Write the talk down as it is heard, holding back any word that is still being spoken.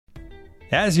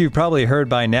As you've probably heard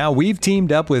by now, we've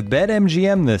teamed up with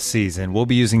BetMGM this season. We'll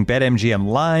be using BetMGM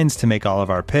lines to make all of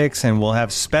our picks, and we'll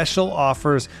have special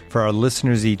offers for our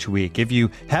listeners each week. If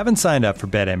you haven't signed up for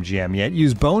BetMGM yet,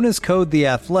 use bonus code The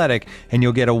Athletic, and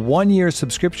you'll get a 1-year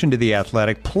subscription to The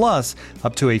Athletic, plus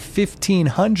up to a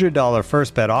 $1,500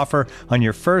 first bet offer on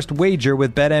your first wager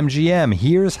with BetMGM.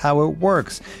 Here's how it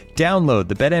works. Download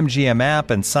the BetMGM app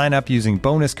and sign up using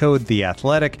bonus code The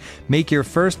Athletic. Make your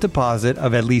first deposit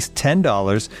of at least $10.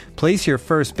 Place your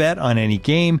first bet on any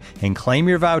game and claim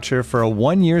your voucher for a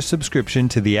 1-year subscription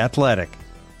to The Athletic.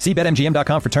 See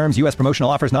BetMGM.com for terms. U.S. promotional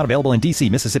offers not available in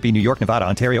D.C., Mississippi, New York, Nevada,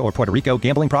 Ontario, or Puerto Rico.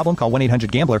 Gambling problem? Call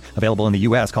 1-800-GAMBLER. Available in the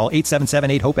U.S. Call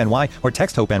 877-8-HOPE-NY or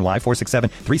text HOPE-NY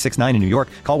 467-369 in New York.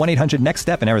 Call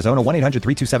 1-800-NEXT-STEP in Arizona.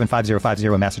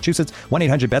 1-800-327-5050 in Massachusetts.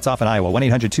 1-800-BETS-OFF in Iowa.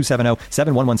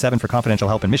 1-800-270-7117 for confidential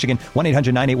help in Michigan.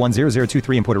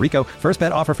 1-800-981-0023 in Puerto Rico. First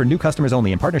bet offer for new customers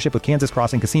only in partnership with Kansas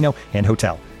Crossing Casino and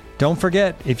Hotel. Don't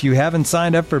forget, if you haven't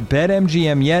signed up for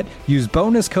BetMGM yet, use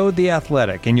bonus code The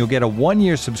Athletic, and you'll get a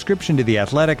 1-year subscription to The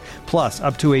Athletic, plus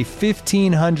up to a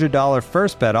 $1,500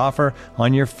 first bet offer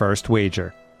on your first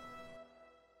wager.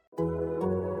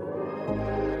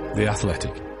 The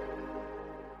Athletic.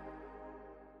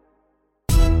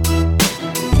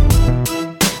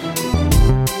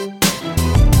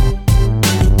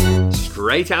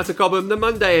 Straight out of Cobham, the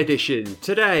Monday edition.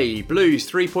 Today, Blues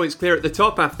 3 points clear at the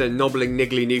top after nobbling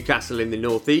niggly Newcastle in the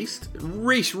northeast.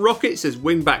 Reece Rockets as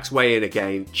wingbacks weigh in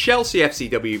again. Chelsea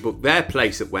FCW book their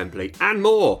place at Wembley, and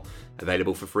more.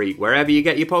 Available for free wherever you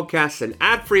get your podcasts and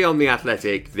ad-free on The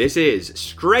Athletic. This is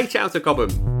Straight Out of Cobham.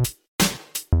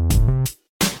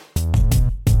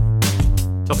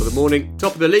 Top of the morning,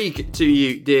 top of the league to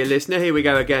you, dear listener. Here we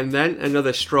go again then.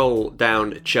 Another stroll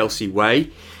down Chelsea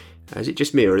way. Is it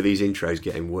just me, or are these intros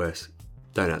getting worse?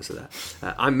 Don't answer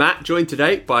that. I'm Matt, joined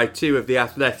today by two of The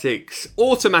Athletic's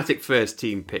automatic first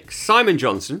team picks. Simon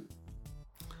Johnson.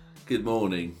 Good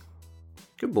morning.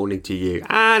 Good morning to you.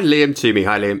 And Liam Toomey.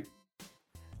 Hi, Liam.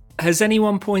 Has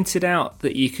anyone pointed out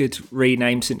that you could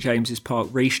rename St James's Park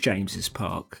Reece James's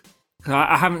Park?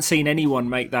 I haven't seen anyone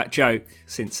make that joke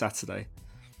since Saturday.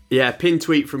 Yeah, pin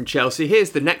tweet from Chelsea. Here's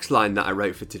the next line that I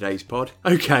wrote for today's pod.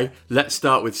 Okay, let's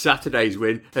start with Saturday's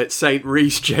win at St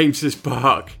Reece James's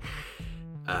Park.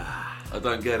 I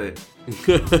don't get it.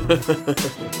 To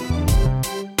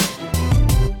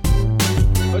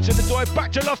the door,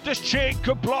 back to Loftus-Cheek,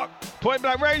 good block, point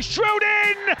blank range, drilled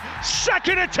in,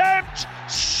 second attempt,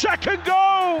 second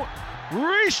goal,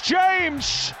 Reece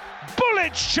James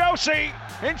bullets Chelsea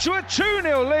into a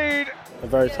 2-0 lead. A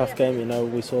very tough game,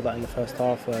 we saw that in the first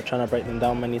half, trying to break them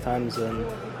down many times, and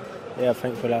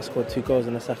thankfully I scored 2 goals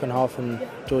in the second half, and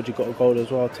Georgie got a goal as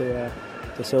well to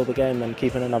seal the game, and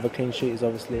keeping another clean sheet is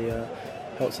obviously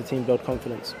helps the team build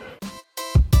confidence.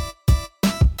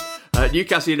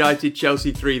 Newcastle United,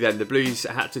 Chelsea 3 then. The Blues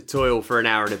had to toil for an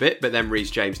hour and a bit, but then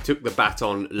Reece James took the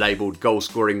baton, labelled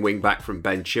goal-scoring wing-back from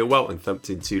Ben Chilwell, and thumped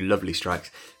in 2 lovely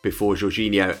strikes before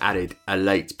Jorginho added a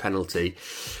late penalty.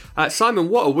 Simon,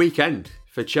 what a weekend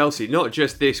for Chelsea. Not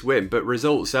just this win, but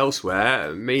results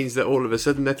elsewhere means that all of a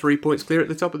sudden they're 3 points clear at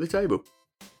the top of the table.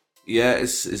 Yeah,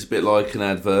 it's a bit like an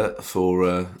advert for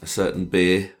a certain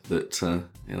beer that,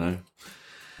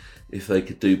 if they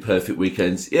could do perfect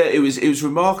weekends. Yeah, it was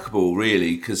remarkable,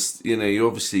 really, because, you're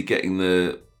obviously getting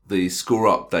the score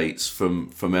updates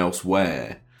from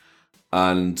elsewhere.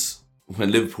 And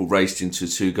when Liverpool raced into a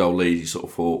 2-goal lead, you sort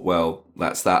of thought, well,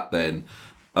 that's that then.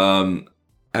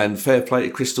 And fair play to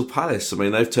Crystal Palace. I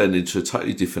mean, they've turned into a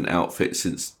totally different outfit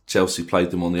since Chelsea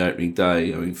played them on the opening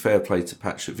day. I mean, fair play to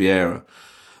Patrick Vieira.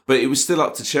 But it was still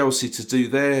up to Chelsea to do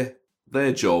their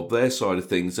job, their side of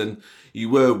things. And you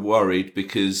were wary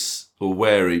because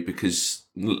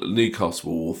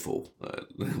Newcastle were awful.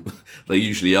 They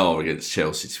usually are against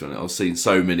Chelsea, to be honest. I've seen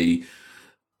so many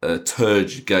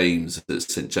turgid games at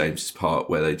St James's Park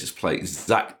where they just play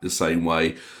exactly the same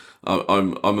way.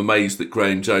 I'm amazed that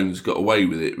Graham Jones got away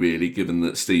with it, really, given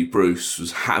that Steve Bruce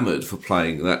was hammered for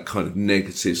playing that kind of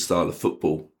negative style of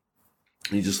football.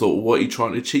 And you just thought, well, what are you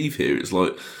trying to achieve here? It's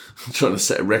like trying to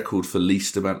set a record for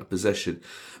least amount of possession.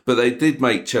 But they did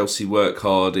make Chelsea work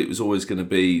hard. It was always going to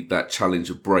be that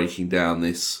challenge of breaking down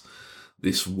this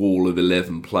wall of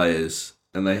 11 players.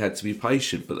 And they had to be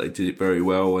patient, but they did it very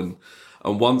well. And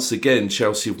once again,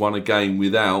 Chelsea have won a game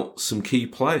without some key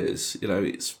players.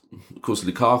 It's, of course,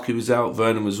 Lukaku was out.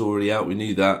 Vernon was already out. We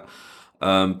knew that.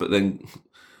 But then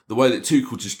the way that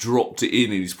Tuchel just dropped it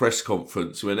in his press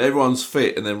conference when everyone's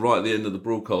fit, and then right at the end of the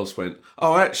broadcast went,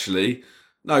 oh, actually,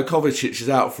 no, Kovacic is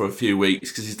out for a few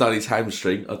weeks because he's done his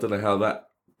hamstring. I don't know how that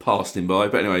passed him by.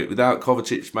 But anyway, without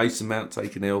Kovacic, Mason Mount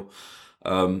taken ill.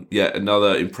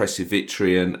 Another impressive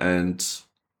victory, and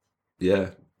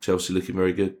Chelsea looking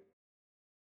very good.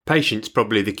 Patience,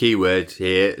 probably the key word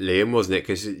here, Liam, wasn't it?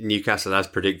 Because Newcastle, as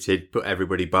predicted, put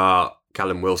everybody bar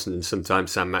Callum Wilson and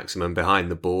sometimes Sam Maximin behind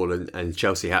the ball, and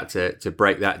Chelsea had to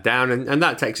break that down, and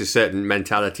that takes a certain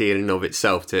mentality in and of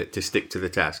itself to stick to the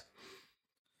task.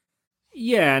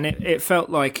 Yeah, and it felt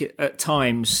like at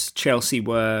times Chelsea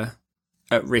were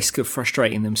at risk of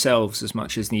frustrating themselves as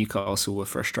much as Newcastle were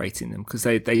frustrating them, because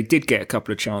they did get a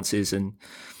couple of chances, and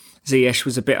Ziyech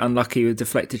was a bit unlucky with a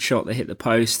deflected shot that hit the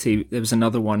post. There was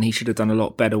another one he should have done a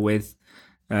lot better with.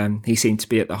 He seemed to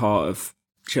be at the heart of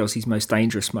Chelsea's most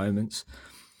dangerous moments.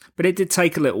 But it did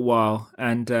take a little while,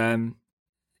 and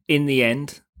in the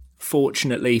end,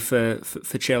 fortunately for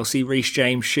Chelsea, Reece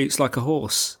James shoots like a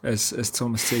horse, as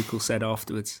Thomas Tuchel said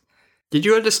afterwards. Did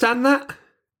you understand that?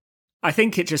 I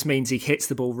think it just means he hits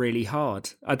the ball really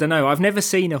hard. I don't know. I've never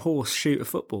seen a horse shoot a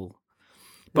football.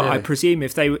 But yeah. I presume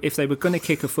if they were going to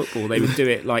kick a football, they would do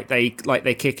it like they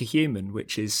kick a human,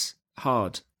 which is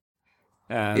hard.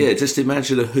 Just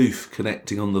imagine a hoof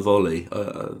connecting on the volley.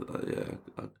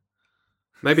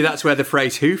 Maybe that's where the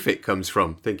phrase "hoof it" comes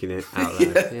from. Thinking it out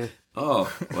loud. Yeah.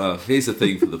 Oh well, here's a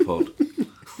thing for the pod.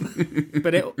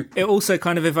 But it also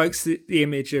kind of evokes the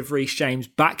image of Reece James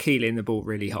backheeling the ball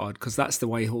really hard, because that's the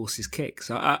way horses kick.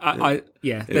 So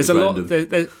there's a lot.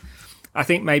 I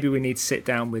think maybe we need to sit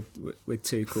down with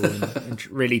Tuchel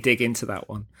and really dig into that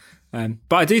one.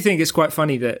 But I do think it's quite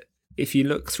funny that if you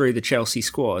look through the Chelsea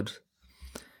squad,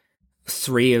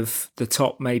 3 of the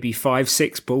top maybe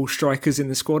 5-6 ball strikers in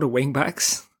the squad are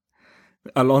wing-backs.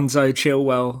 Alonso,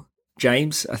 Chilwell,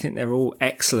 James. I think they're all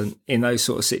excellent in those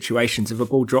sort of situations. If a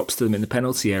ball drops to them in the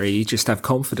penalty area, you just have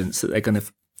confidence that they're going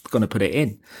to put it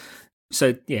in.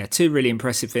 So, 2 really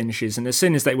impressive finishes. And as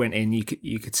soon as they went in,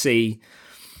 you could see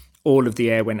all of the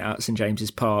air went out at St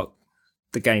James's Park.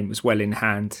 The game was well in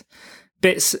hand.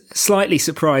 Slightly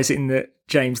surprising that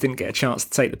James didn't get a chance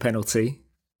to take the penalty,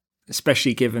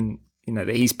 especially given that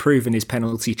he's proven his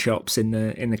penalty chops in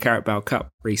the Carabao Cup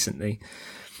recently.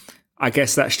 I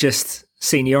guess that's just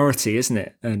seniority, isn't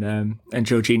it? And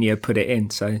Jorginho put it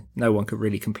in, so no one could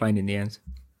really complain in the end.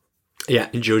 Yeah,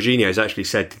 and Jorginho has actually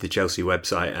said to the Chelsea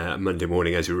website Monday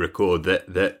morning as we record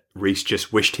that Reece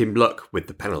just wished him luck with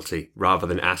the penalty rather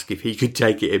than ask if he could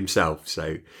take it himself.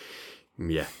 So,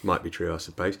 yeah, might be true, I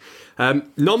suppose.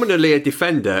 Nominally a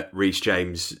defender, Reece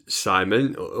James,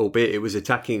 Simon, albeit it was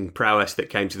attacking prowess that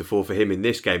came to the fore for him in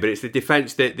this game. But it's the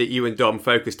defence that you and Dom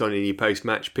focused on in your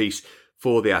post-match piece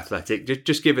for The Athletic.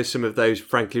 Just give us some of those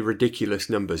frankly ridiculous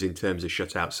numbers in terms of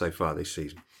shutouts so far this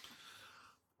season.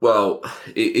 Well,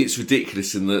 it's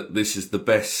ridiculous in that this is the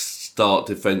best start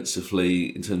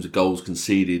defensively in terms of goals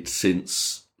conceded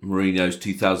since Mourinho's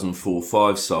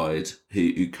 2004-5 side,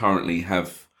 who currently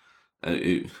have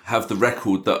the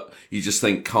record that you just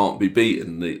think can't be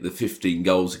beaten, the 15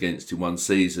 goals against in one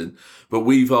season. But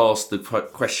we've asked the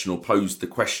question, or posed the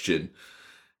question,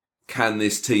 can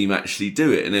this team actually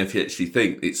do it? And if you actually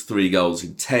think it's 3 goals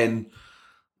in 10,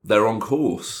 they're on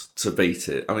course to beat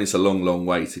it. I mean, it's a long, long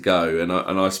way to go. And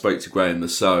I spoke to Graham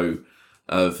Masseau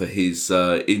for his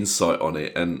insight on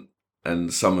it,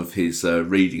 and some of his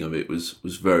reading of it was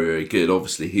very, very good.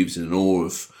 Obviously, he was in awe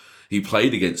of. He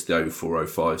played against the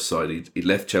 04-05 side. He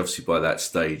left Chelsea by that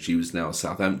stage. He was now a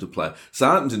Southampton player.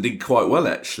 Southampton did quite well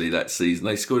actually that season.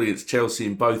 They scored against Chelsea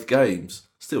in both games.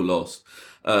 Still lost,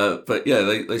 but yeah,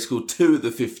 they scored 2 of the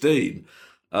 15.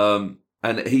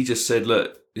 And he just said,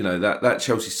 look, that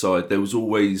Chelsea side, there was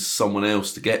always someone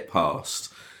else to get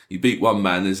past. You beat one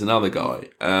man, there's another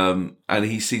guy. And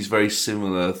he sees very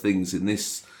similar things in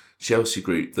this Chelsea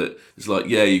group, that it's like,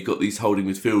 you've got these holding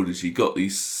midfielders, you've got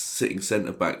these sitting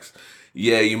centre-backs.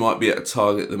 You might be able to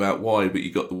target them out wide, but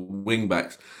you've got the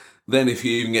wing-backs. Then if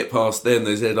you even get past them,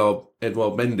 there's Edouard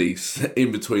Mendy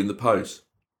in between the posts.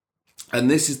 And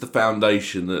this is the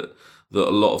foundation that a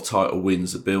lot of title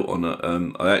wins are built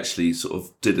on. I actually sort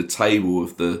of did a table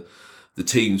of the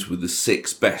teams with the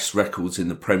 6 best records in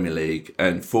the Premier League,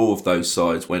 and 4 of those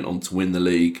sides went on to win the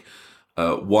league.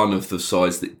 One of the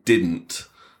sides that didn't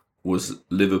was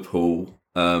Liverpool,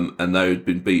 and they had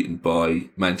been beaten by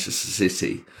Manchester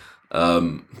City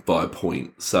by a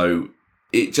point. So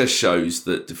it just shows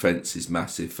that defence is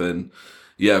massive. And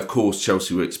yeah, of course,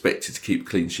 Chelsea were expected to keep a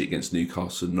clean sheet against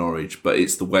Newcastle and Norwich, but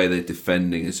it's the way they're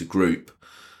defending as a group.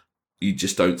 You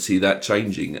just don't see that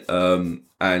changing. And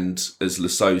as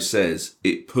Lasseau says,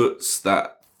 it puts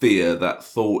that fear, that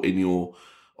thought in your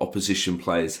opposition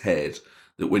player's head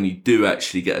that when you do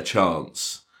actually get a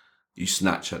chance, you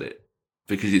snatch at it.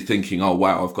 Because you're thinking, oh,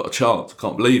 wow, I've got a chance. I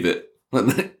can't believe it.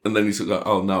 And then he's like,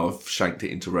 oh no, I've shanked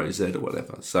it into row Z or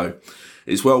whatever. So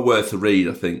it's well worth a read,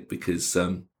 I think, because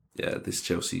this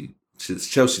Chelsea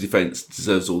defence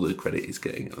deserves all the credit it's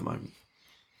getting at the moment.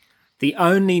 The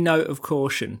only note of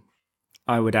caution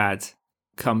I would add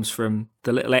comes from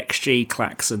the little XG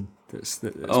klaxon. That's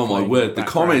oh my word! The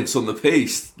comments on the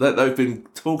piece that they've been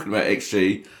talking about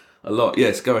XG a lot.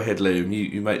 Yes, go ahead, Liam.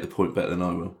 You make the point better than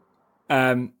I will.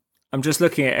 I'm just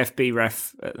looking at FB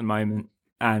Ref at the moment,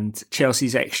 and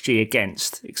Chelsea's XG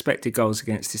against, expected goals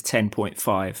against, is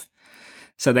 10.5.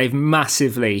 So they've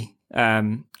massively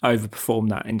overperformed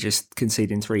that in just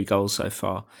conceding 3 goals so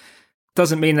far.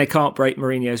 Doesn't mean they can't break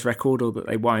Mourinho's record or that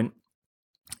they won't.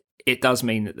 It does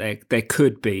mean that there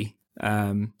could be,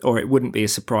 or it wouldn't be a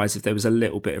surprise if there was a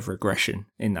little bit of regression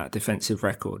in that defensive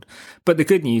record. But the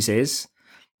good news is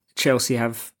Chelsea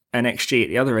have an XG at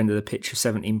the other end of the pitch of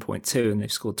 17.2 and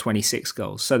they've scored 26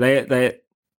 goals. So the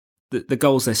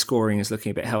goals they're scoring is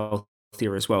looking a bit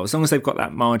healthier as well. As long as they've got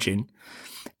that margin,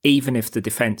 even if the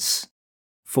defence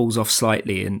falls off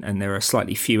slightly and there are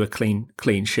slightly fewer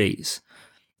clean sheets,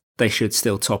 they should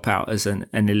still top out as an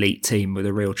elite team with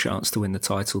a real chance to win the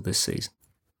title this season.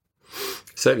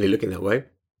 Certainly looking that way.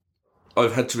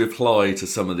 I've had to reply to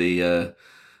some of the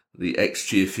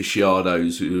XG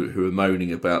aficionados who are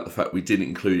moaning about the fact we didn't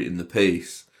include it in the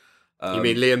piece. You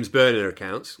mean Liam's burner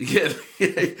accounts? Yeah,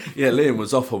 Liam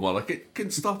was off on one. I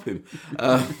couldn't stop him.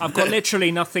 I've got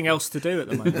literally nothing else to do at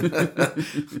the moment.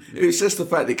 It's just the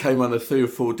fact it came under 3 or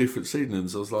 4 different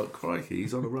pseudonyms. I was like, crikey,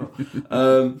 he's on a roll.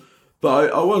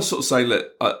 But I was sort of saying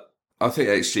that I think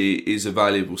XG is a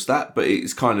valuable stat, but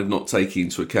it's kind of not taking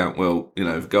into account, well, you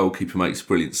know, if a goalkeeper makes a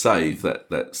brilliant save,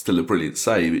 that's still a brilliant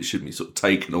save. It shouldn't be sort of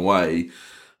taken away.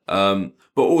 But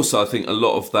also I think a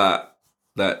lot of that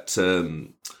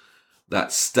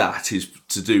stat is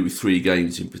to do with 3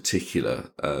 games in particular,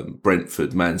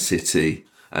 Brentford, Man City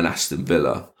and Aston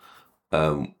Villa,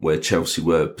 where Chelsea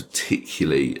were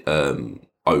particularly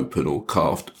open or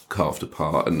carved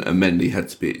apart, and Mendy had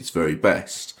to be at his very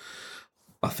best.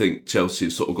 I think Chelsea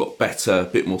have sort of got better, a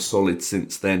bit more solid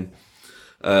since then.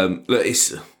 Look,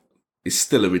 it's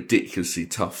still a ridiculously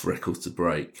tough record to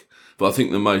break, but I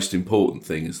think the most important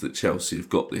thing is that Chelsea have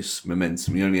got this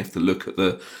momentum. You only have to look at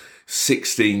the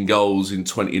 16 goals in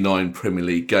 29 Premier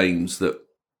League games that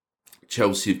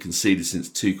Chelsea have conceded since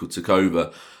Tuchel took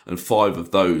over, and 5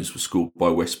 of those were scored by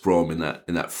West Brom in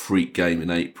that freak game in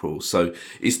April. So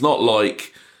it's not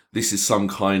like this is some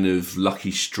kind of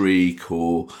lucky streak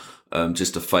or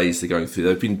just a phase they're going through.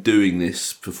 They've been doing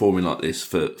this, performing like this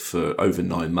for over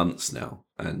 9 months now,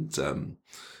 and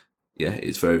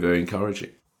it's very, very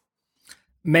encouraging.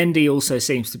 Mendy also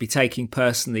seems to be taking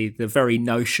personally the very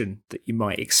notion that you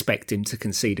might expect him to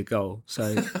concede a goal.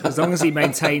 So as long as he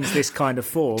maintains this kind of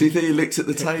form... Do you think he looks at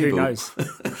the table? Who knows?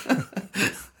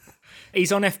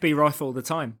 He's on FB Rifle all the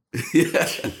time. Yeah.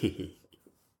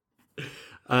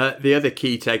 The other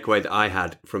key takeaway that I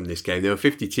had from this game, there were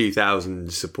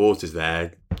 52,000 supporters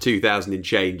there, 2,000 and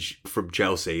change from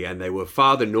Chelsea, and they were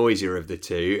far the noisier of the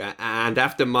two. And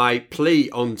after my plea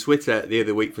on Twitter the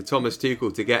other week for Thomas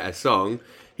Tuchel to get a song,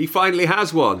 he finally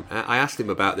has one. I asked him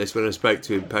about this when I spoke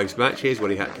to him post-match. Here's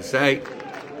what he had to say.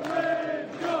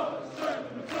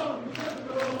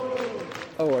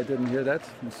 Oh, I didn't hear that.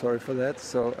 I'm sorry for that.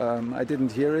 So I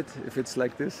didn't hear it. If it's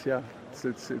like this, yeah,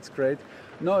 it's great.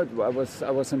 No, I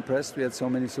was impressed. We had so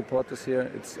many supporters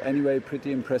here. It's anyway a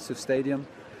pretty impressive stadium.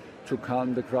 To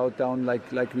calm the crowd down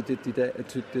like we did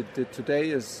today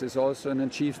is also an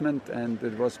achievement, and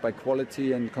it was by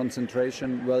quality and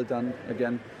concentration. Well done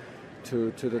again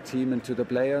to the team and to the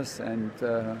players. And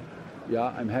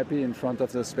I'm happy in front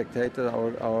of the spectator.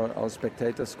 Our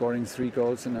spectators scoring 3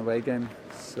 goals in an away game.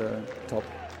 It's top.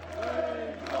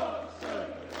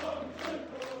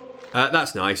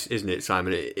 That's nice, isn't it,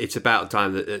 Simon? It's about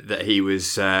time that he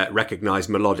was recognised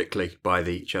melodically by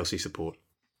the Chelsea support.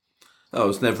 I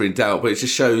was never in doubt, but it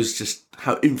just shows just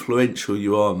how influential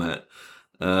you are, Matt.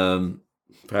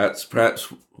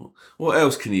 Perhaps, what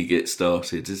else can you get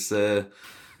started? Is there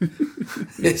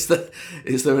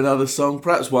another song?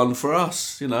 Perhaps one for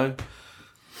us, you know.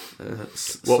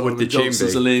 What would the tune be?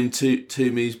 Liam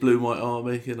Toomey's Blue White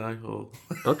Army, you know. Or...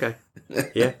 Okay,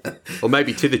 yeah. Or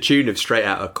maybe to the tune of Straight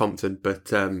Outta Compton, but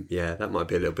that might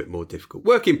be a little bit more difficult.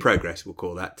 Work in progress, we'll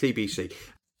call that, TBC.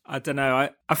 I don't know.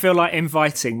 I feel like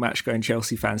inviting match-going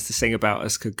Chelsea fans to sing about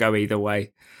us could go either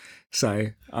way. So,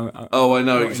 I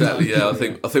know exactly. Yeah, I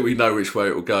think we know which way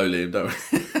it will go, Liam, don't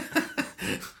we?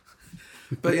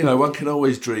 But you know, one can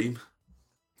always dream.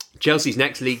 Chelsea's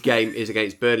next league game is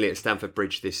against Burnley at Stamford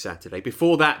Bridge this Saturday.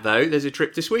 Before that, though, there's a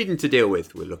trip to Sweden to deal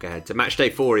with. We'll look ahead to match day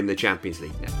 4 in the Champions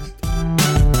League next.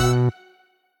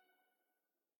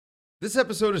 This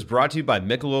episode is brought to you by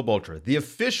Michelob Ultra, the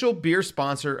official beer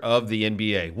sponsor of the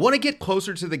NBA. Want to get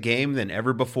closer to the game than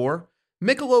ever before?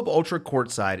 Michelob Ultra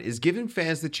Courtside is giving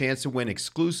fans the chance to win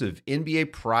exclusive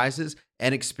NBA prizes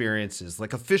and experiences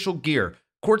like official gear,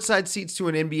 courtside seats to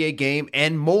an NBA game,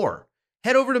 and more.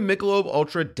 Head over to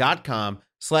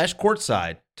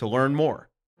MichelobUltra.com/courtside to learn more.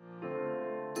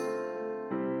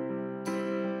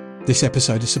 This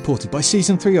episode is supported by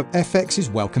Season 3 of FX's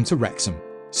Welcome to Wrexham.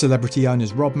 Celebrity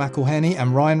owners Rob McElhenney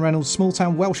and Ryan Reynolds'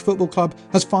 small-town Welsh football club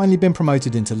has finally been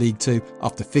promoted into League 2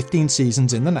 after 15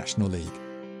 seasons in the National League.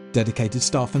 Dedicated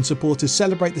staff and supporters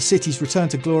celebrate the city's return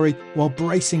to glory while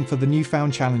bracing for the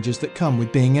newfound challenges that come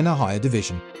with being in a higher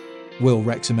division. Will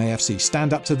Wrexham AFC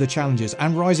stand up to the challenges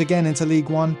and rise again into League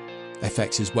 1?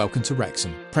 FX's Welcome to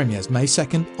Wrexham premieres May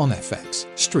 2nd on FX.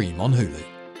 Stream on Hulu.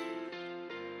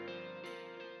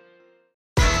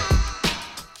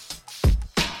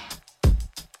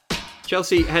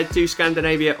 Chelsea head to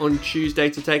Scandinavia on Tuesday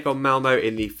to take on Malmo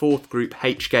in the fourth Group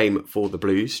H game for the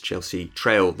Blues. Chelsea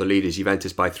trail the leaders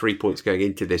Juventus by 3 points going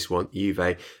into this one. Juve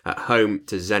at home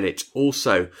to Zenit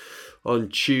also on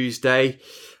Tuesday.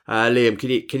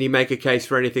 Liam, can you make a case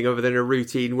for anything other than a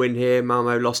routine win here?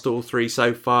 Malmo lost all three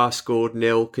so far, scored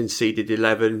 0, conceded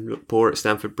 11, looked poor at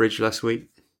Stamford Bridge last week,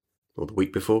 or the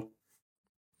week before.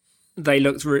 They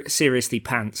looked seriously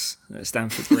pants at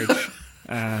Stamford Bridge.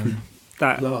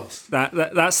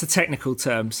 That's the technical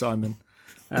term, Simon.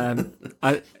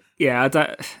 I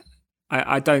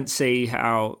don't see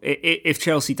how if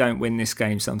Chelsea don't win this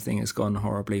game, something has gone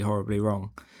horribly, horribly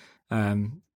wrong.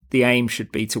 The aim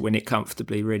should be to win it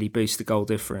comfortably, really boost the goal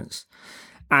difference,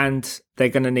 and they're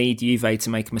going to need Juve to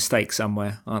make a mistake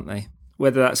somewhere, aren't they?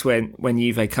 Whether that's when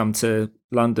Juve come to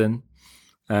London,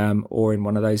 or in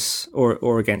one of those,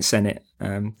 or against Zenit,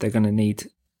 they're going to need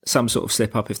some sort of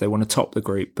slip up if they want to top the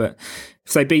group. But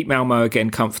if they beat Malmo again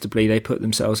comfortably, they put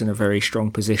themselves in a very strong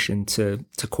position to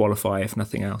qualify, if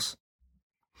nothing else.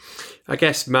 I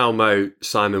guess Malmo,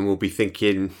 Simon, will be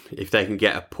thinking if they can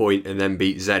get a point and then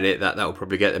beat Zenit, that will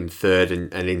probably get them third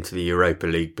and into the Europa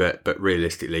League. But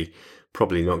realistically,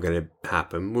 probably not going to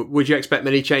happen. Would you expect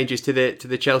many changes to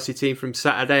the Chelsea team from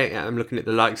Saturday? I'm looking at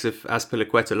the likes of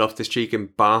Azpilicueta, Loftus-Cheek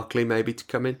and Barkley maybe to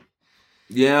come in.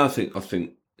 Yeah, I think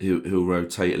he'll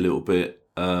rotate a little bit,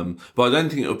 but I don't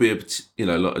think it'll be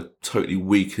like a totally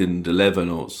weakened 11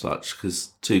 or such,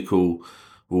 because Tuchel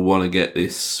will want to get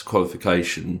this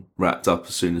qualification wrapped up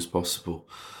as soon as possible.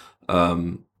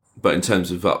 But in terms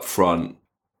of up front,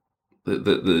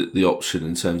 the option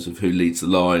in terms of who leads the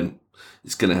line,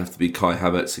 it's going to have to be Kai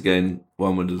Havertz again.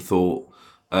 One would have thought,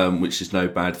 which is no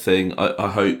bad thing. I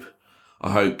hope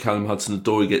Callum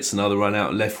Hudson-Odoi gets another run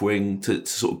out left wing to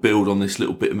sort of build on this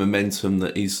little bit of momentum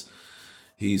that he's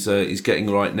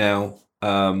getting right now.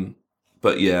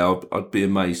 But yeah, I'd be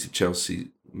amazed if Chelsea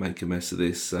make a mess of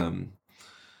this.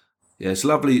 It's a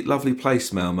lovely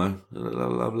place, Malmo.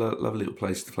 Lovely little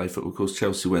place to play football. Of course,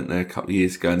 Chelsea went there a couple of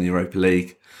years ago in the Europa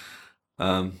League.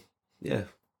 There's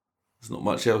not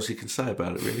much else you can say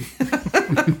about it, really.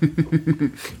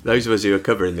 Those of us who are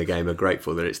covering the game are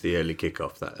grateful that it's the early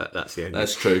kickoff. That's the only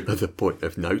true. Other point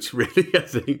of note, really, I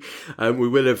think. We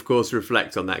will, of course,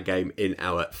 reflect on that game in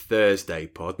our Thursday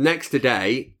pod. Next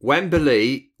today,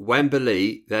 Wembley.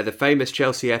 They're the famous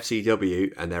Chelsea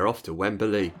FCW, and they're off to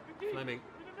Wembley. Fleming.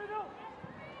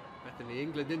 Bethany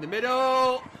England in the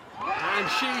middle. And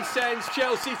she sends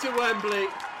Chelsea to Wembley.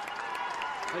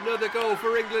 Another goal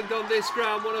for England on this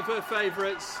ground, one of her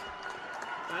favourites.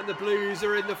 And the Blues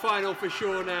are in the final for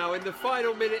sure now. In the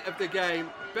final minute of the game,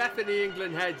 Bethany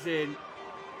England heads in.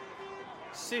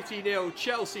 City 0,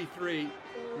 Chelsea 3.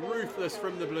 Ruthless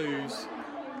from the Blues.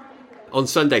 On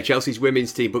Sunday, Chelsea's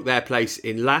women's team booked their place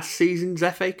in last season's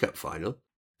FA Cup final.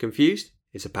 Confused?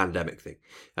 It's a pandemic thing.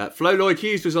 Flo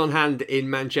Lloyd-Hughes was on hand in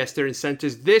Manchester and sent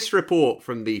us this report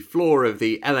from the floor of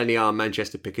the LNER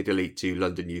Manchester Piccadilly to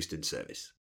London Euston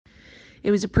service. It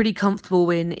was a pretty comfortable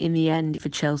win in the end for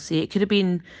Chelsea. It could have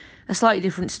been a slightly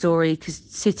different story because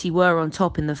City were on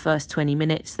top in the first 20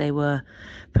 minutes. They were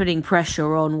putting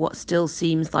pressure on what still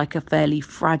seems like a fairly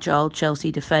fragile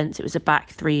Chelsea defence. It was a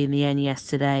back three in the end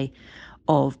yesterday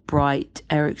of Bright,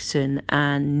 Eriksson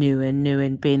and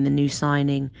Nguyen being the new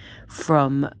signing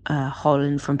from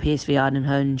Holland, from PSV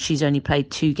Eindhoven. She's only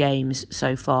played 2 games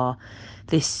so far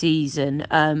this season,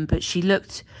 but she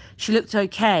looked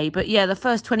okay. But yeah, the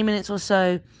first 20 minutes or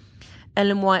so,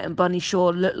 Ellen White and Bunny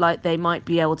Shaw looked like they might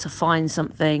be able to find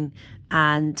something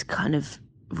and kind of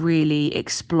really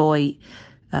exploit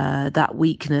that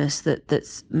weakness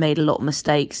that's made a lot of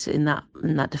mistakes in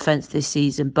that defence this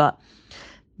season. But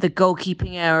the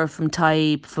goalkeeping error from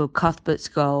Taib for Cuthbert's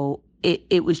goal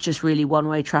it was just really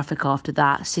one-way traffic after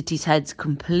that. City's heads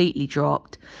completely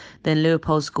dropped. Then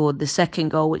Leopold scored the second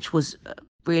goal, which was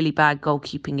really bad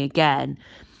goalkeeping again.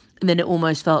 And then it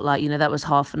almost felt like, that was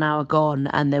half an hour gone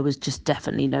and there was just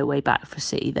definitely no way back for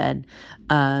City then.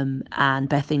 And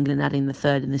Beth England adding the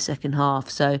third in the second half.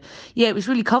 So, yeah, it was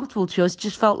really comfortable to us. It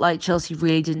just felt like Chelsea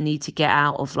really didn't need to get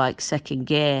out of second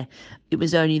gear. It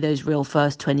was only those real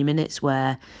first 20 minutes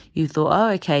where you thought, oh,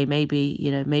 okay, maybe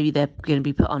they're going to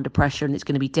be put under pressure and it's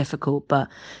going to be difficult. But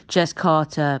Jess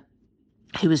Carter,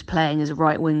 who was playing as a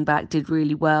right wing back, did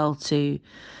really well to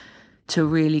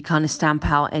really kind of stamp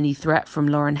out any threat from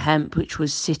Lauren Hemp, which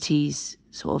was City's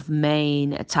sort of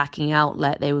main attacking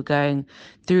outlet. They were going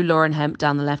through Lauren Hemp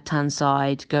down the left-hand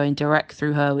side, going direct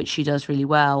through her, which she does really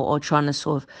well, or trying to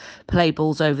sort of play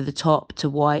balls over the top to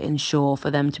White and Shaw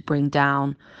for them to bring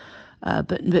down.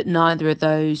 But neither of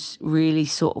those really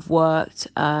sort of worked.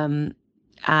 And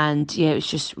yeah, it was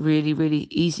just really, really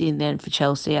easy in the end for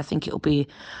Chelsea. I think it'll be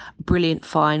a brilliant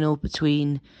final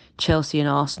between Chelsea and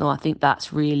Arsenal. I think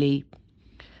that's really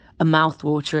a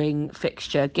mouth-watering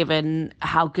fixture, given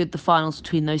how good the finals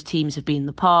between those teams have been in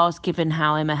the past, given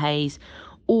how Emma Hayes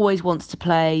always wants to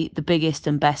play the biggest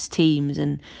and best teams,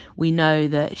 and we know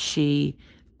that she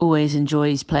always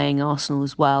enjoys playing Arsenal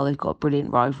as well. They've got a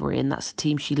brilliant rivalry, and that's a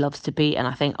team she loves to beat. And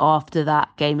I think after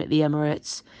that game at the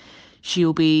Emirates,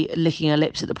 she'll be licking her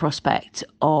lips at the prospect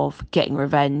of getting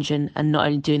revenge and not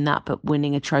only doing that, but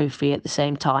winning a trophy at the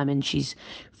same time. And she's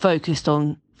focused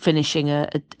on finishing a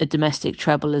domestic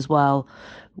treble as well,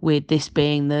 with this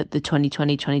being the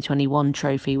 2020-2021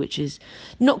 trophy, which is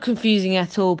not confusing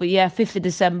at all. But yeah, 5th of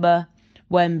December,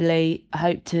 Wembley. I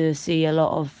hope to see a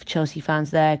lot of Chelsea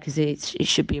fans there because it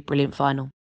should be a brilliant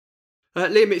final.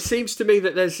 Liam, it seems to me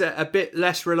that there's a bit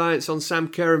less reliance on Sam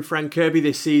Kerr and Fran Kirby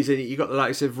this season. You've got the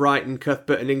likes of Wright and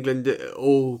Cuthbert and England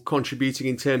all contributing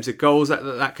in terms of goals.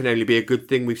 That can only be a good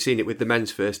thing. We've seen it with the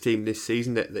men's first team this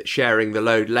season, that sharing the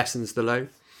load lessens the load.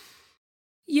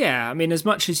 Yeah, I mean, as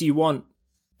much as you want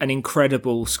an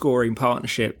incredible scoring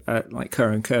partnership like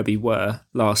Kerr and Kirby were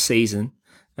last season,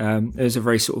 there's a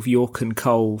very sort of York and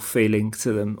Cole feeling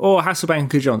to them. Or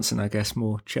Hasselbank and Johnson, I guess,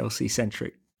 more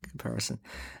Chelsea-centric comparison.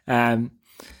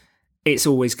 It's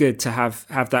always good to have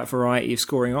that variety of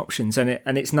scoring options,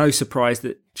 and it's no surprise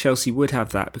that Chelsea would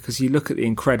have that, because you look at the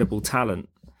incredible talent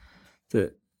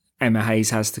that Emma Hayes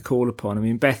has to call upon. I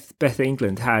mean, Beth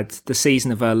England had the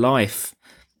season of her life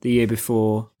the year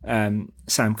before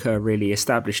Sam Kerr really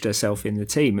established herself in the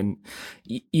team, and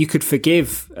you could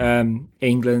forgive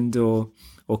England or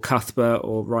Cuthbert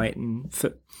or Wrighton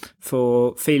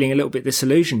for feeling a little bit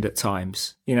disillusioned at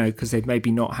times, because they've maybe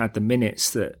not had the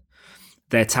minutes that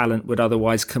their talent would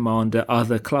otherwise command at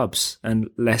other clubs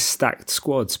and less stacked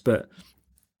squads. But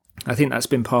I think that's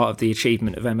been part of the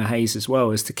achievement of Emma Hayes as well,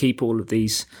 is to keep all of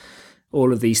these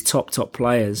top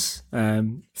players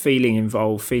feeling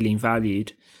involved, feeling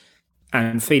valued,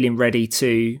 and feeling ready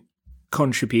to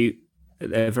contribute at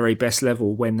their very best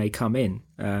level when they come in.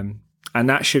 And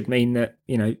that should mean that,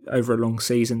 over a long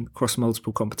season, across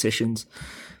multiple competitions,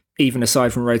 even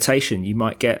aside from rotation, you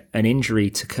might get an injury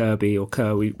to Kirby or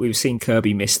Kerr. We've seen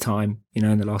Kirby miss time,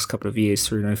 in the last couple of years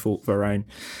through no fault of her own.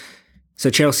 So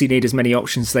Chelsea need as many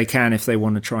options as they can if they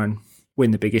want to try and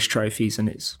win the biggest trophies, and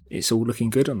it's all looking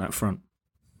good on that front.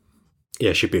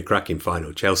 Yeah, it should be a cracking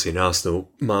final. Chelsea and Arsenal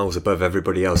miles above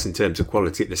everybody else in terms of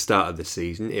quality at the start of the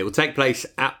season. It will take place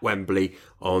at Wembley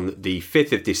on the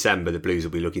 5th of December. The Blues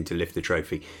will be looking to lift the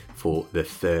trophy for the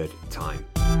third time.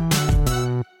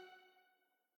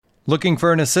 Looking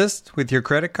for an assist with your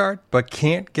credit card but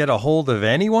can't get a hold of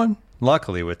anyone?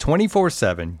 Luckily, with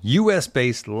 24/7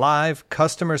 US-based live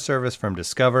customer service from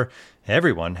Discover,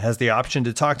 everyone has the option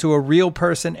to talk to a real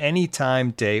person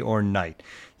anytime, day or night.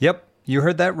 Yep, you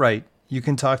heard that right. You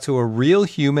can talk to a real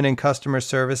human in customer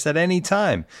service at any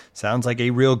time. Sounds like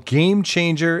a real game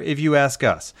changer if you ask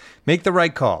us. Make the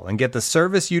right call and get the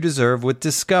service you deserve with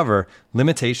Discover.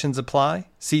 Limitations apply.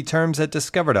 See terms at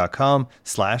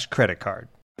discover.com/creditcard.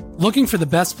 Looking for the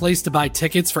best place to buy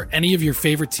tickets for any of your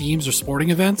favorite teams or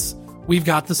sporting events? We've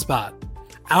got the spot.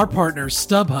 Our partner,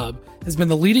 StubHub, has been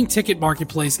the leading ticket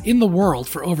marketplace in the world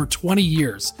for over 20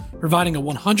 years, providing a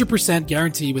 100%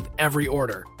 guarantee with every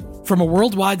order. From a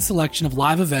worldwide selection of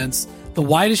live events, the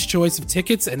widest choice of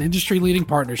tickets, and industry-leading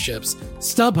partnerships,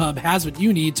 StubHub has what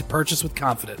you need to purchase with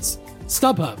confidence.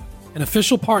 StubHub, an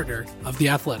official partner of The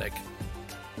Athletic.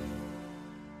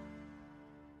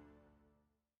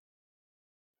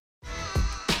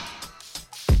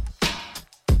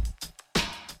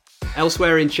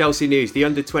 Elsewhere in Chelsea news, the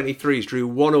under-23s drew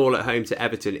 1-1 at home to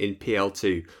Everton in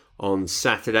PL2 On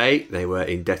Saturday, they were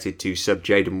indebted to sub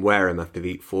Jaden Wareham after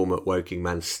the former Woking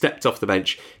man stepped off the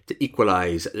bench to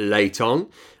equalise late on.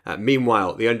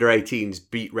 Meanwhile, the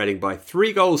under-18s beat Reading by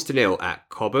 3-0 at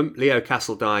Cobham. Leo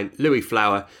Castledine, Louis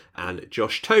Flower and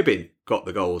Josh Tobin got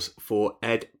the goals for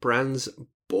Ed Brand's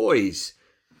boys.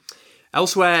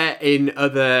 Elsewhere in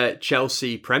other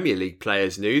Chelsea Premier League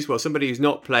players' news, well, somebody who's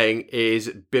not playing is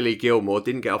Billy Gilmour.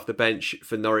 Didn't get off the bench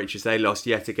for Norwich as they lost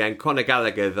yet again. Conor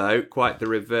Gallagher, though, quite the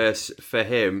reverse for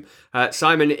him.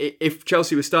 Simon, if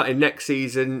Chelsea were starting next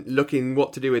season looking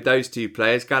what to do with those two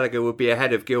players, Gallagher would be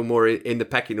ahead of Gilmour in the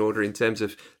pecking order in terms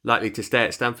of likely to stay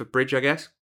at Stamford Bridge, I guess?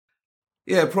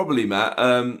 Yeah, probably, Matt.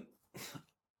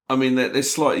 I mean, they're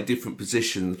slightly different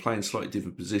positions, playing slightly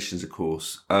different positions, of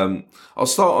course. I'll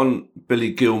start on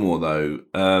Billy Gilmour,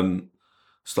 though.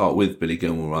 Start with Billy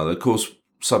Gilmour, rather. Of course,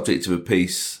 subject of a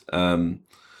piece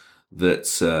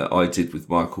that I did with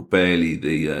Michael Bailey,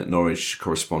 the Norwich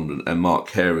correspondent, and Mark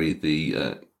Carey,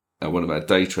 the one of our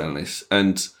data analysts.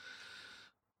 And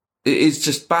it is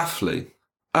just baffling,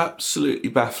 absolutely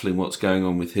baffling what's going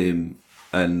on with him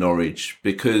and Norwich,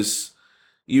 because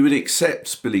you would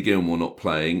accept Billy Gilmour not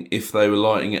playing if they were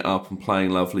lighting it up and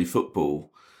playing lovely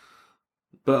football.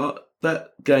 But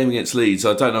that game against Leeds,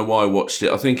 I don't know why I watched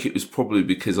it. I think it was probably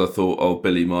because I thought, oh,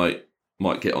 Billy might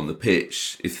get on the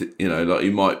pitch. If like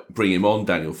you might bring him on,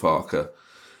 Daniel Farke.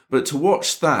 But to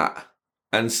watch that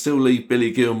and still leave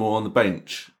Billy Gilmour on the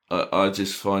bench, I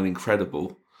just find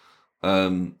incredible.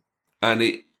 And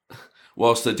it,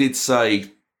 whilst I did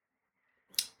say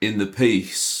in the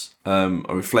piece, I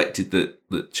reflected that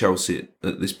Chelsea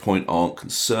at this point aren't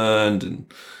concerned,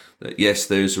 and that yes,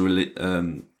 there's a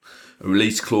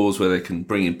release clause where they can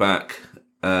bring him back,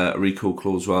 a recall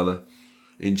clause rather,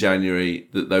 in January,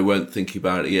 that they weren't thinking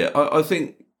about it yet. I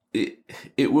think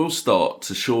it will start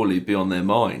to surely be on their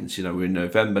minds. We're in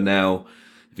November now.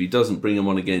 If he doesn't bring them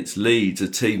on against Leeds, a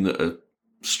team that are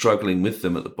struggling with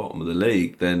them at the bottom of the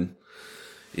league, then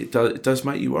it does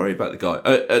make you worry about the guy.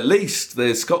 At least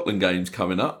there's Scotland games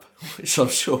coming up, which I'm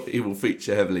sure he will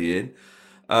feature heavily in.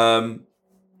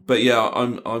 But yeah,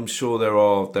 I'm sure there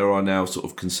are now sort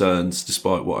of concerns,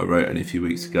 despite what I wrote only a few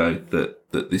weeks ago,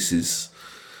 that this is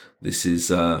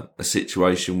a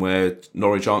situation where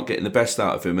Norwich aren't getting the best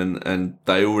out of him, and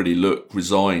they already look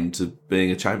resigned to being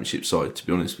a championship side. To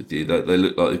be honest with you, they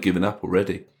look like they've given up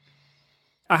already.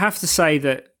 I have to say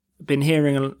that I've been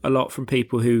hearing a lot from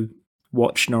people who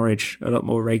watch Norwich a lot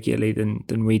more regularly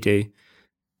than we do,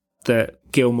 that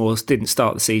Gilmour didn't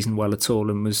start the season well at all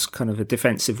and was kind of a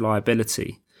defensive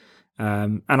liability.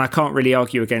 And I can't really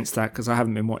argue against that because I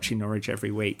haven't been watching Norwich every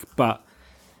week. But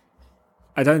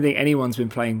I don't think anyone's been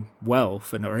playing well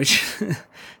for Norwich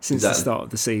since the start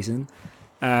of the season.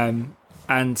 And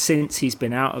since he's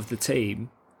been out of the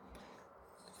team,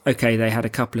 okay, they had a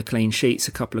couple of clean sheets,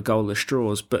 a couple of goalless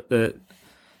draws, but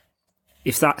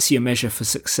if that's your measure for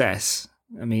success,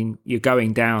 I mean, you're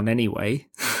going down anyway.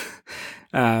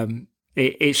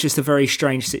 It's just a very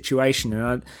strange situation.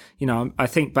 And I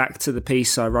think back to the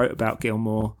piece I wrote about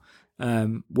Gilmour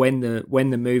when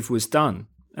the move was done.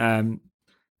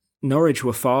 Norwich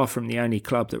were far from the only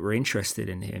club that were interested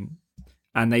in him,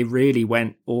 and they really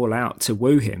went all out to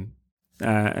woo him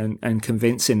and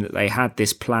convince him that they had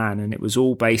this plan, and it was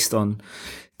all based on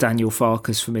Daniel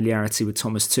Farke's familiarity with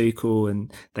Thomas Tuchel,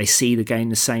 and they see the game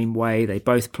the same way. They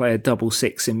both play a double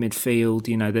six in midfield.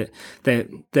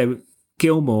 That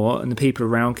Gilmour and the people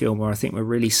around Gilmour, I think, were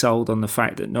really sold on the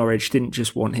fact that Norwich didn't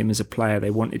just want him as a player; they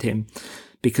wanted him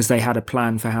because they had a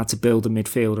plan for how to build a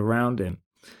midfield around him.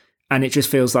 And it just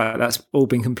feels like that's all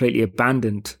been completely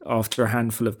abandoned after a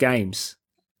handful of games.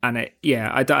 And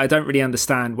I don't really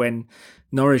understand when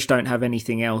Norwich don't have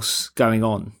anything else going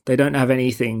on. They don't have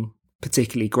anything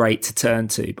particularly great to turn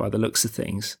to by the looks of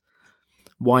things.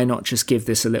 Why not just give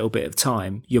this a little bit of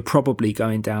time? You're probably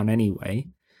going down anyway,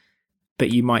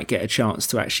 but you might get a chance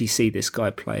to actually see this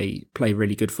guy play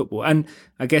really good football. And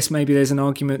I guess maybe there's an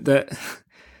argument that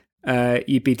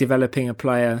you'd be developing a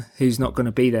player who's not going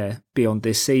to be there beyond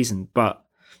this season, but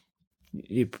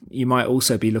you might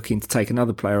also be looking to take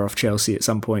another player off Chelsea at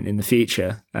some point in the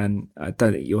future, and I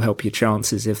don't think you'll help your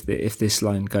chances if this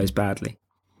line goes badly.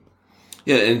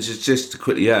 Yeah, and just to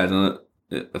quickly add, and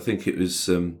I think it was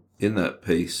in that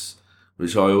piece,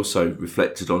 which I also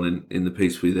reflected on in the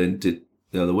piece we then did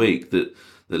the other week, that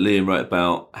Liam wrote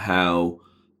about how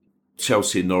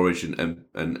Chelsea and Norwich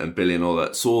and Billy and all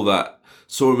that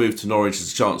saw a move to Norwich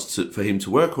as a chance for him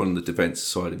to work on the defensive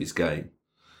side of his game.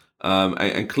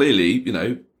 And clearly,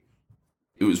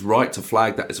 it was right to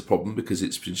flag that as a problem because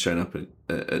it's been shown up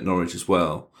at Norwich as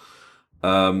well.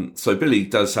 So Billy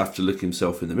does have to look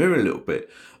himself in the mirror a little bit.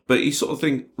 But you sort of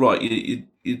think, right,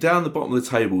 you're down the bottom of the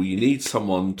table. You need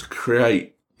someone to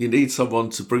create. You need someone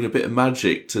to bring a bit of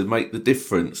magic to make the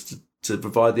difference, to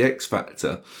provide the X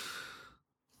factor.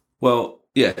 Well,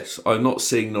 yes, I'm not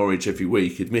seeing Norwich every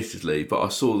week, admittedly, but I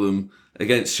saw them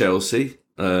against Chelsea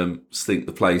stink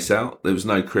the place out. There was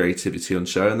no creativity on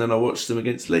show, and then I watched them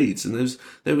against Leeds, and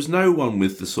there was no one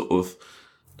with the sort of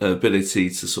ability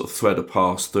to sort of thread a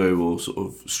pass through or sort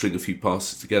of string a few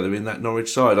passes together in that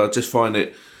Norwich side. I just find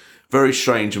it very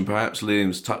strange, and perhaps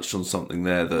Liam's touched on something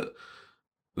there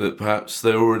that perhaps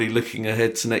they're already looking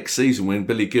ahead to next season when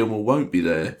Billy Gilmour won't be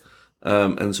there,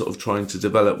 and sort of trying to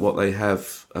develop what they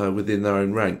have within their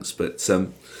own ranks. But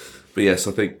yes,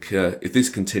 I think if this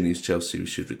continues, Chelsea, we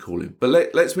should recall him.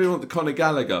 But let's move on to Conor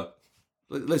Gallagher.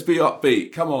 Let's be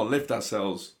upbeat. Come on, lift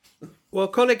ourselves. Well,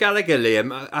 Conor Gallagher,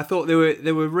 Liam, I thought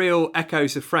there were real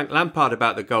echoes of Frank Lampard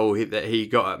about the goal that he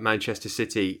got at Manchester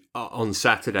City on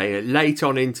Saturday. Late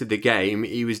on into the game,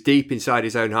 he was deep inside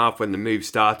his own half when the move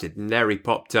started, and there he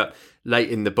popped up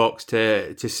late in the box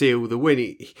to seal the win.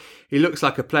 He looks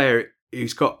like a player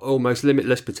who's got almost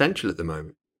limitless potential at the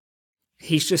moment.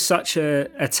 He's just such a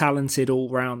talented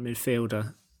all-round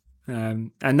midfielder.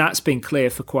 And that's been clear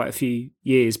for quite a few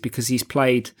years because he's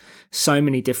played so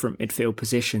many different midfield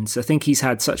positions. I think he's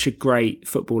had such a great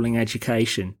footballing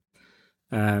education.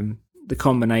 The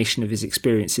combination of his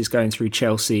experiences going through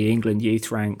Chelsea, England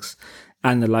youth ranks,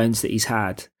 and the loans that he's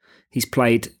had. He's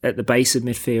played at the base of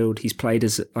midfield. He's played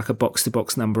as like a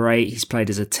box-to-box number 8. He's played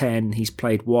as a 10. He's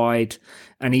played wide.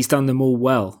 And he's done them all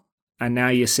well. And now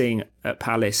you're seeing at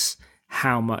Palace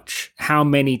how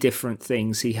many different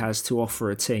things he has to offer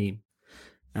a team.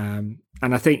 And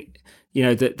I think,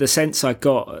 the sense I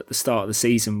got at the start of the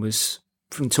season was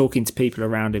from talking to people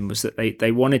around him was that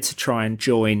they wanted to try and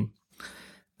join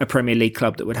a Premier League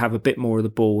club that would have a bit more of the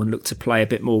ball and look to play a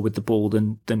bit more with the ball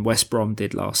than West Brom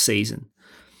did last season.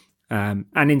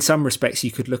 And in some respects,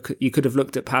 you could have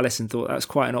looked at Palace and thought that's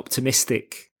quite an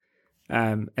optimistic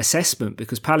assessment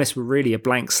because Palace were really a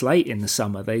blank slate in the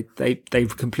summer.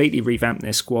 They've completely revamped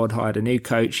their squad, hired a new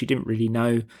coach. You didn't really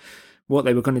know what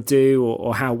they were going to do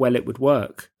or how well it would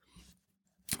work.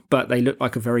 But they look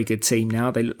like a very good team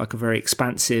now. They look like a very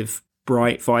expansive,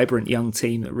 bright, vibrant young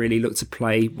team that really look to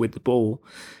play with the ball.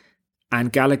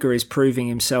 And Gallagher is proving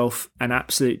himself an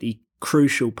absolutely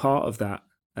crucial part of that.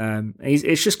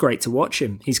 It's just great to watch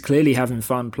him. He's clearly having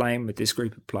fun playing with this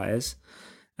group of players.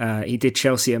 He did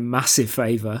Chelsea a massive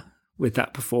favour with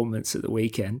that performance at the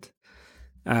weekend.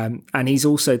 And he's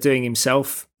also doing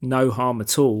himself no harm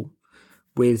at all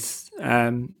with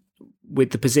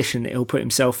the position that he'll put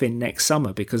himself in next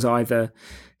summer, because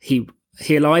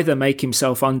he'll either make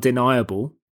himself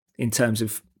undeniable in terms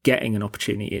of getting an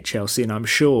opportunity at Chelsea, and I'm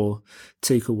sure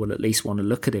Tuchel will at least want to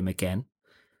look at him again,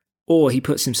 or he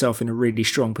puts himself in a really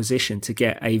strong position to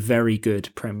get a very good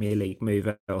Premier League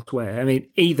move elsewhere. I mean,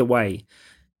 either way,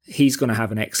 he's going to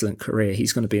have an excellent career.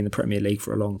 He's going to be in the Premier League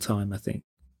for a long time, I think.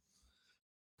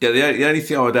 Yeah, the only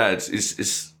thing I would add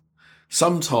is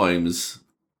sometimes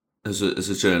as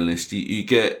a journalist,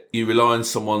 you rely on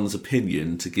someone's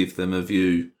opinion to give them a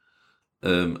view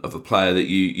of a player that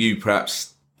you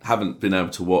perhaps haven't been able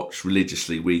to watch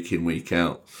religiously week in, week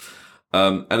out.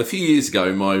 And a few years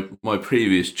ago, my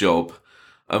previous job,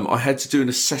 I had to do an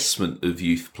assessment of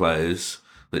youth players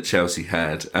that Chelsea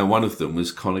had, and one of them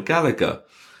was Conor Gallagher.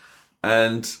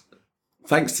 And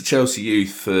thanks to Chelsea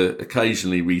Youth for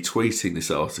occasionally retweeting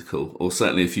this article, or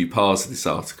certainly a few parts of this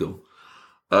article,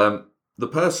 the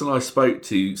person I spoke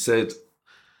to said,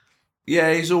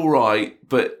 yeah, he's all right,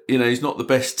 but, he's not the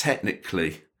best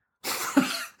technically.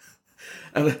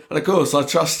 and of course, I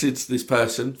trusted this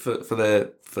person for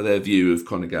their view of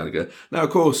Conor Gallagher. Now,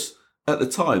 of course, at the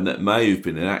time, that may have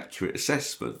been an accurate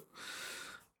assessment.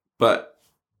 But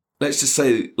let's just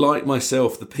say, like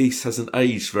myself, the piece hasn't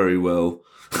aged very well.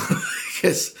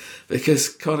 because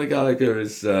Conor Gallagher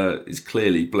is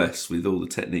clearly blessed with all the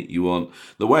technique you want.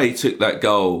 The way he took that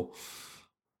goal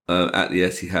at the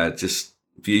Etihad, just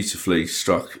beautifully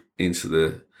struck into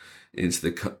the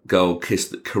goal,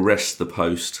 caressed the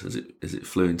post as it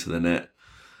flew into the net.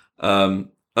 And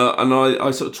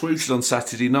I sort of tweeted on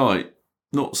Saturday night,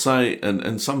 not saying,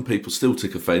 and some people still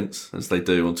took offence, as they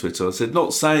do on Twitter. I said,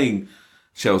 not saying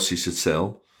Chelsea should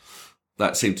sell.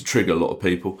 That seemed to trigger a lot of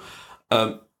people.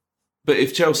 But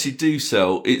if Chelsea do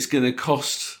sell, it's going to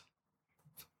cost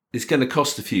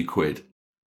a few quid.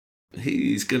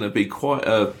 He's going to be quite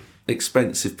a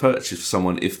expensive purchase for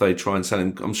someone if they try and sell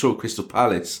him. I'm sure Crystal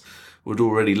Palace would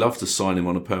already love to sign him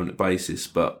on a permanent basis,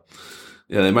 but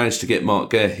they managed to get Mark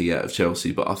Guehi out of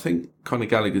Chelsea. But I think Conor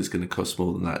Gallagher's going to cost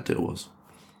more than that deal was.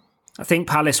 I think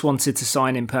Palace wanted to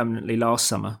sign him permanently last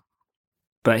summer,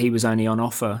 but he was only on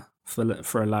offer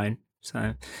for a loan.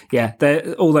 So, yeah,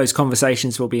 all those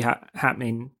conversations will be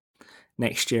happening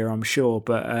next year, I'm sure.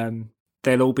 But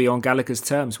they'll all be on Gallagher's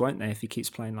terms, won't they, if he keeps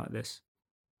playing like this?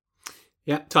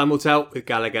 Yeah, time will tell with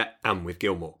Gallagher and with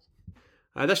Gilmour.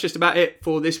 That's just about it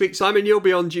for this week. Simon, you'll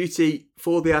be on duty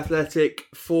for The Athletic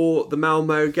for the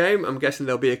Malmo game. I'm guessing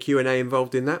there'll be a Q&A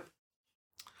involved in that.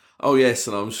 Oh yes,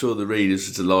 and I'm sure the readers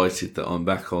are delighted that I'm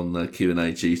back on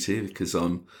Q&A duty because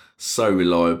I'm so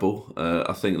reliable.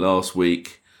 I think last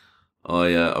week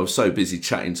I was so busy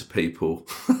chatting to people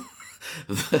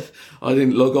that I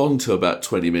didn't log on to about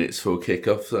 20 minutes before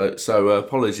kickoff. So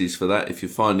apologies for that if you're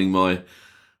finding my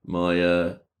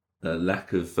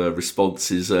lack of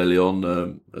responses early on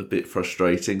a bit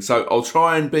frustrating. So I'll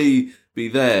try and be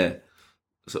there,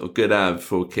 sort of good hour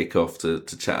before kickoff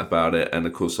to chat about it. And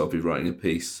of course I'll be writing a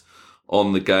piece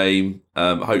on the game.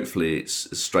 Hopefully it's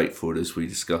as straightforward as we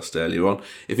discussed earlier on.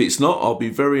 If it's not, I'll be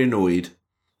very annoyed,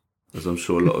 as I'm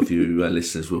sure a lot of you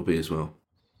listeners will be as well.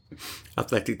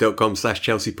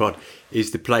 Athletic.com/ChelseaPod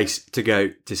is the place to go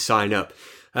to sign up.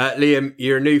 Liam,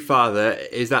 you're a new father.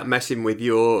 Is that messing with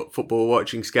your football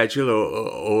watching schedule,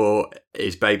 or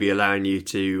is baby allowing you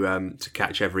to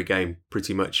catch every game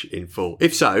pretty much in full?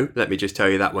 If so, let me just tell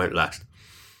you that won't last.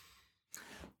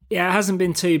 Yeah, it hasn't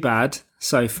been too bad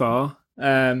so far.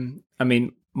 I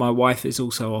mean, my wife is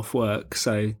also off work,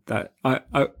 so that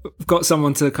I've got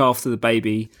someone to look after the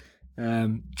baby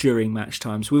during match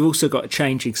times. We've also got a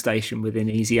changing station within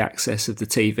easy access of the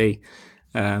TV,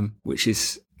 which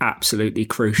is absolutely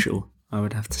crucial, I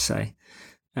would have to say.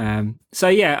 So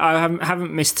yeah, I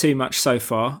haven't missed too much so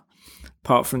far,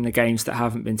 apart from the games that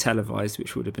haven't been televised,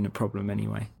 which would have been a problem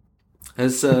anyway.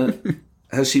 Has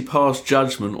she passed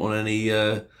judgment on any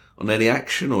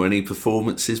action or any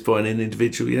performances by an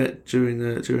individual yet during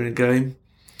a game?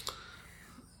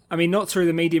 I mean, not through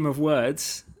the medium of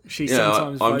words. She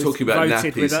sometimes I'm talking about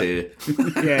nappies here.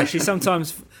 Yeah, she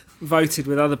sometimes voted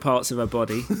with other parts of her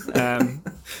body.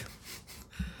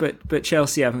 But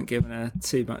Chelsea haven't given her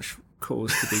too much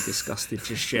cause to be disgusted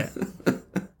just yet.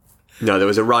 No, there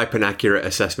was a ripe and accurate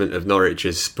assessment of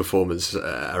Norwich's performance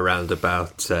around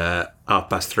about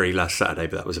 3:30 last Saturday,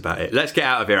 but that was about it. Let's get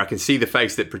out of here. I can see the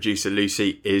face that producer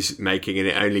Lucy is making, and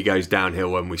it only goes downhill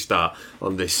when we start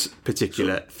on this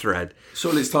particular thread.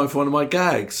 Surely it's time for one of my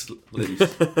gags, Lucy.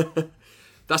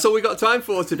 That's all we got time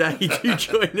for today. Do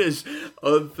join us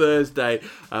on Thursday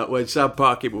when Sam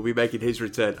Parkin will be making his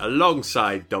return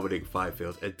alongside Dominic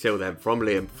Fifield. Until then, from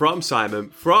Liam, from Simon,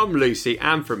 from Lucy,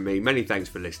 and from me, many thanks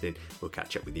for listening. We'll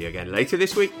catch up with you again later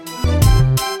this week.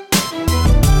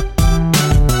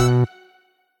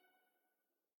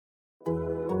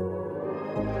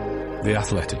 The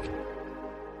Athletic.